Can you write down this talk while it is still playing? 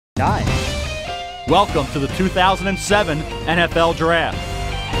9. Welcome to the 2007 NFL Draft.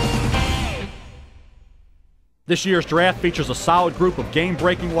 This year's draft features a solid group of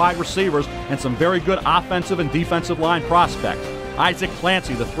game-breaking wide receivers and some very good offensive and defensive line prospects. Isaac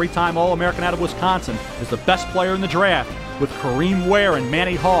Clancy, the three-time All-American out of Wisconsin, is the best player in the draft, with Kareem Ware and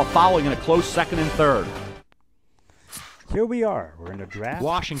Manny Hall following in a close second and third. Here we are. We're in the draft.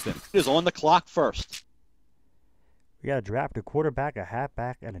 Washington is on the clock first. We got to draft a quarterback, a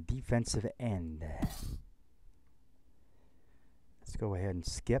halfback, and a defensive end. Let's go ahead and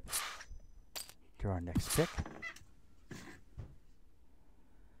skip to our next pick.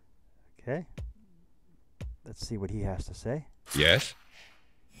 Okay. Let's see what he has to say. Yes.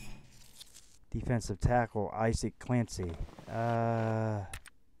 Defensive tackle, Isaac Clancy. The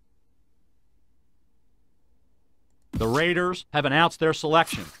Raiders have announced their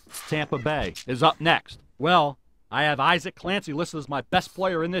selection. Tampa Bay is up next. Well, I have Isaac Clancy listed as my best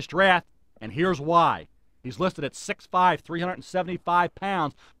player in this draft, and here's why. He's listed at 6'5", 375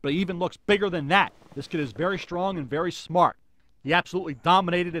 pounds, but he even looks bigger than that. This kid is very strong and very smart. He absolutely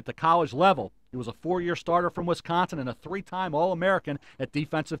dominated at the college level. He was a 4-year starter from Wisconsin and a 3-time All-American at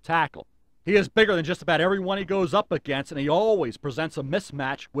defensive tackle. He is bigger than just about everyone he goes up against, and he always presents a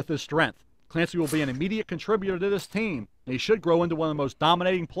mismatch with his strength. Clancy will be an immediate contributor to this team, and he should grow into one of the most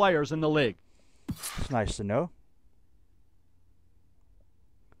dominating players in the league. It's nice to know.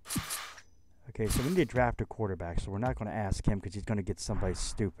 Okay, so we need to draft a quarterback, so we're not going to ask him because he's going to get somebody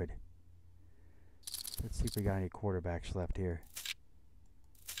stupid. Let's see if we got any quarterbacks left here.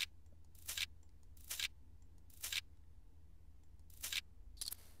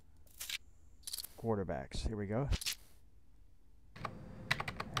 Quarterbacks, here we go.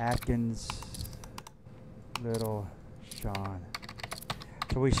 Atkins, Little, Sean.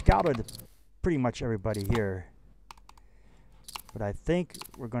 So we scouted pretty much everybody here. But I think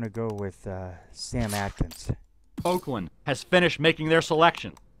we're going to go with Sam Atkins. Oakland has finished making their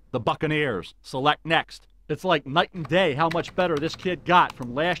selection. The Buccaneers select next. It's like night and day how much better this kid got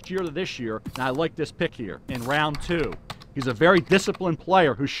from last year to this year, and I like this pick here in round 2. He's a very disciplined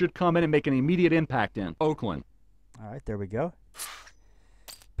player who should come in and make an immediate impact in Oakland. All right, there we go.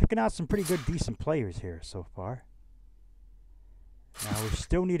 Picking out some pretty good, decent players here so far. Now we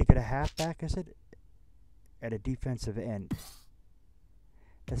still need to get a halfback, is it? At a defensive end.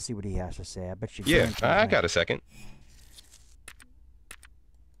 Let's see what he has to say. I bet you. Yeah, I got a second.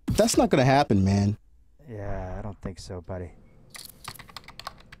 That's not going to happen, man. Yeah, I don't think so, buddy.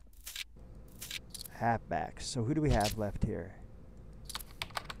 Halfbacks. So who do we have left here?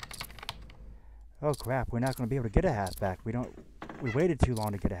 Oh crap, we're not going to be able to get a halfback. We waited too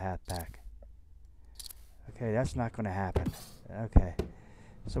long to get a halfback. Okay, that's not going to happen. Okay.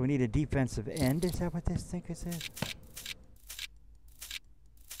 So we need a defensive end. Is that what this thing is?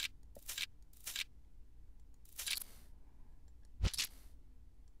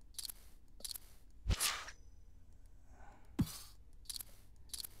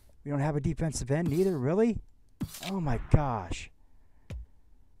 We don't have a defensive end either, really? Oh my gosh.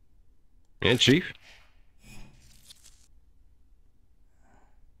 And Chief?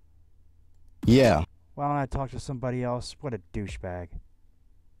 Yeah. Why don't I talk to somebody else? What a douchebag.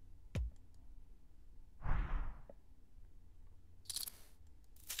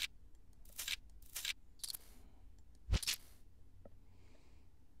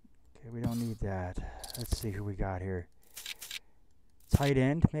 Okay, we don't need that. Let's see who we got here. Tight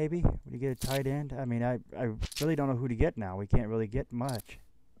end, maybe? Would you get a tight end? I mean, I really don't know who to get now. We can't really get much.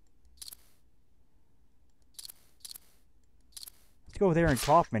 Let's go with Aaron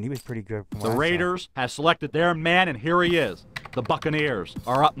Kaufman. He was pretty good. The Raiders have selected their man, and here he is. The Buccaneers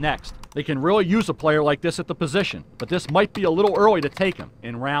are up next. They can really use a player like this at the position, but this might be a little early to take him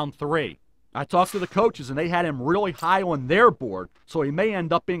in round 3. I talked to the coaches, and they had him really high on their board, so he may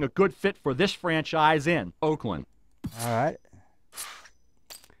end up being a good fit for this franchise in Oakland. All right.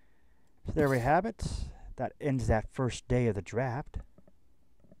 So there we have it. That ends that first day of the draft.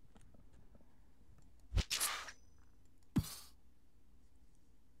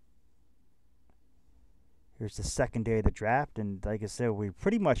 Here's the second day of the draft, and like I said, we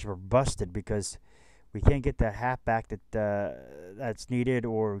pretty much were busted because we can't get the halfback that's needed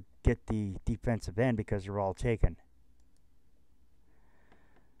or get the defensive end because they're all taken.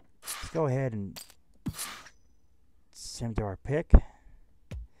 Let's go ahead and send to our pick.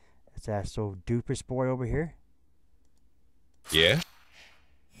 It's that so doofus boy over here. Yeah?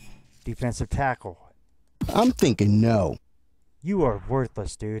 Defensive tackle. I'm thinking no. You are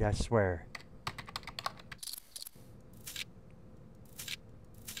worthless, dude, I swear.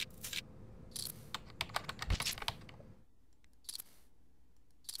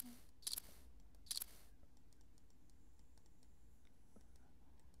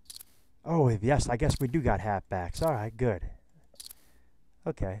 Oh, yes, I guess we do got halfbacks. All right, good.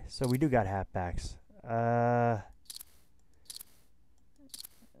 Okay, so we do got halfbacks.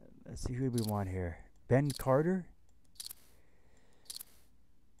 Let's see who we want here. Ben Carter.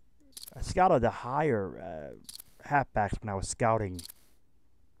 I scouted the higher halfbacks when I was scouting.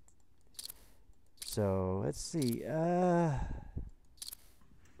 So let's see.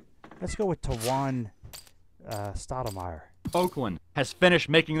 Let's go with Tawan Stoudemire. Oakland has finished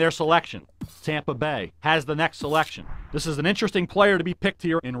making their selection. Tampa Bay has the next selection. This is an interesting player to be picked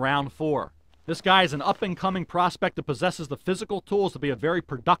here in round 4. This guy is an up-and-coming prospect that possesses the physical tools to be a very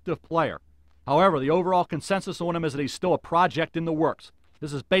productive player. However, the overall consensus on him is that he's still a project in the works.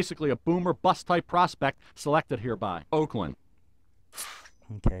 This is basically a boom-or-bust type prospect selected here by Oakland.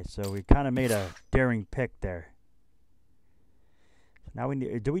 Okay, so we kind of made a daring pick there. Now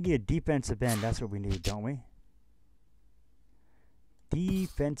do we need a defensive end? That's what we need, don't we?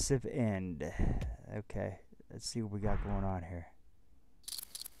 Defensive end. Okay, let's see what we got going on here.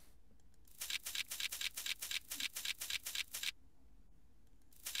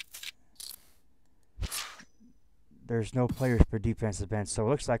 There's no players for defensive end, so it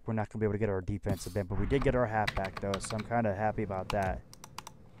looks like we're not going to be able to get our defensive end, but we did get our halfback, though, so I'm kind of happy about that.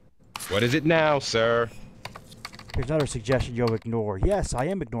 What is it now, sir? Here's another suggestion you'll ignore. Yes, I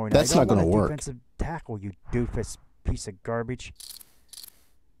am ignoring it. That's not going to work. Defensive tackle, you doofus piece of garbage.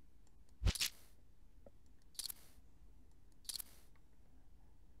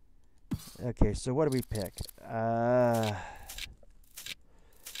 Okay, so what do we pick?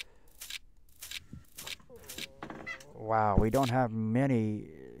 Wow, we don't have many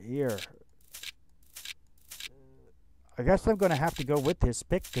here. I guess I'm going to have to go with this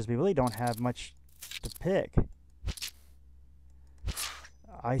pick because we really don't have much to pick.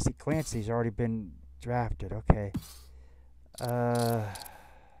 Isaac Clancy's already been drafted. Okay. Oh,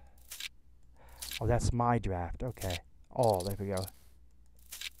 that's my draft. Okay. Oh, there we go.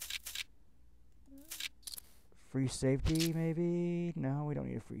 Free safety, maybe? No, we don't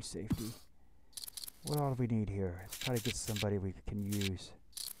need a free safety. What all do we need here? Let's try to get somebody we can use.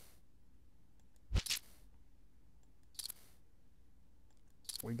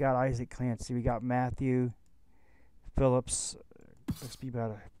 We got Isaac Clancy. We got Matthew Phillips. Speed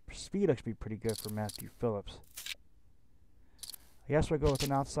looks to be pretty good for Matthew Phillips. I guess we'll go with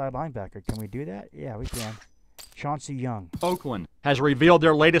an outside linebacker. Can we do that? Yeah, we can. Chauncey Young. Oakland has revealed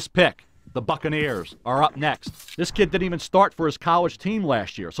their latest pick. The Buccaneers are up next. This kid didn't even start for his college team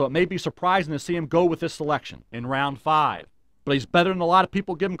last year, so it may be surprising to see him go with this selection in round 5. But he's better than a lot of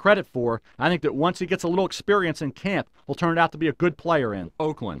people give him credit for. I think that once he gets a little experience in camp, he'll turn out to be a good player in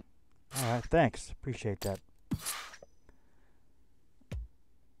Oakland. All right, thanks. Appreciate that.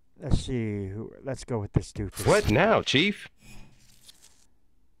 Let's see. Let's go with this doofus. What now, Chief?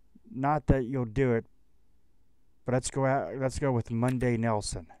 Not that you'll do it, but let's go with Monday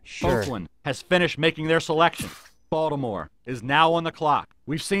Nelson. Sure. Oakland has finished making their selection. Baltimore is now on the clock.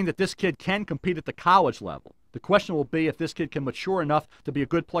 We've seen that this kid can compete at the college level. The question will be if this kid can mature enough to be a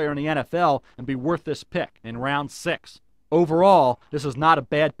good player in the NFL and be worth this pick in round 6. Overall, this is not a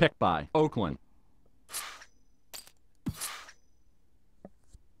bad pick by Oakland.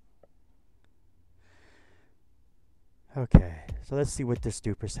 Okay, so let's see what this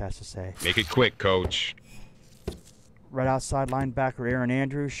doofus has to say. Make it quick, Coach. Right outside linebacker Aaron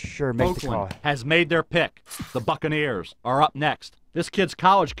Andrews. Sure, make the call. Oakland has made their pick. The Buccaneers are up next. This kid's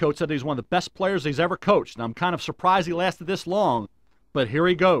college coach said he's one of the best players he's ever coached, and I'm kind of surprised he lasted this long, but here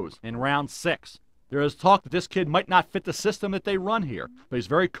he goes in round 6. There is talk that this kid might not fit the system that they run here, but he's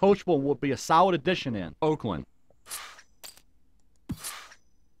very coachable and will be a solid addition in Oakland.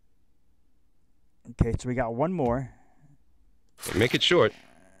 Okay, so we got one more. Make it short.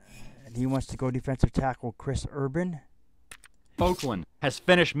 And he wants to go defensive tackle Chris Urban. Oakland has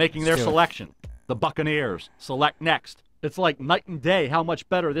finished making their selection. The Buccaneers select next. It's like night and day how much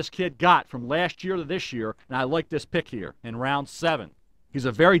better this kid got from last year to this year, and I like this pick here in round 7. He's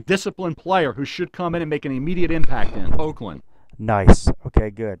a very disciplined player who should come in and make an immediate impact in Oakland. Nice.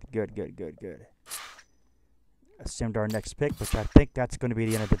 Okay, good. Assumed our next pick, which I think that's going to be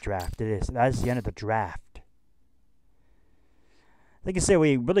the end of the draft. It is. That is the end of the draft. Like I said,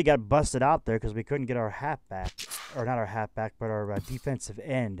 we really got busted out there because we couldn't get our halfback, or not our halfback, but our defensive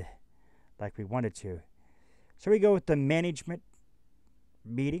end like we wanted to. So we go with the management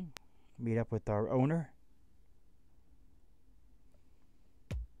meeting, meet up with our owner.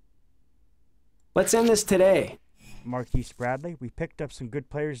 Let's end this today. Marquise Bradley. We picked up some good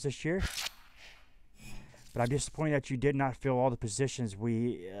players this year, but I'm disappointed that you did not fill all the positions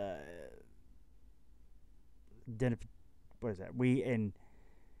we didn't. What is that? We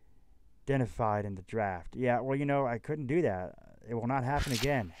identified in the draft. Yeah, well, you know, I couldn't do that. It will not happen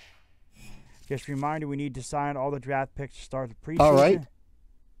again. Just a reminder, we need to sign all the draft picks to start the preseason. All right.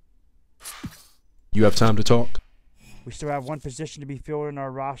 You have time to talk? We still have one position to be filled in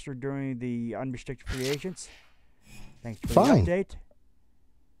our roster during the unrestricted free agents. Thanks for Fine. the update.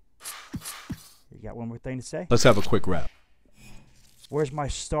 You got one more thing to say? Let's have a quick wrap. Where's my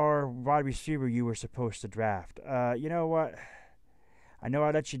star wide receiver you were supposed to draft? You know what? I know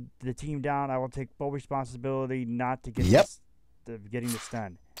I let the team down. I will take full responsibility not to get getting this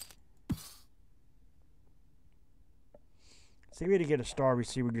done. See, we had to get a star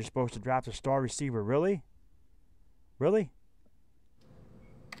receiver. You're supposed to draft a star receiver. Really? Really?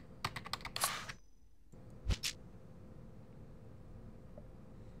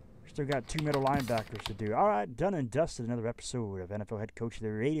 Still got 2 middle linebackers to do. All right, done and dusted. Another episode of NFL Head Coach of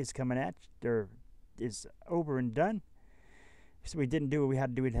the Raiders coming at you. Is over and done. So we didn't do what we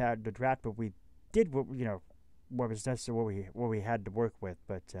had to do. We had the draft, but we did what what was necessary, what we had to work with.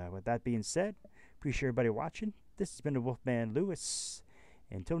 But with that being said, appreciate everybody watching. This has been the Wolfman Lewis.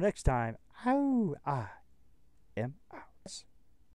 Until next time, I am out.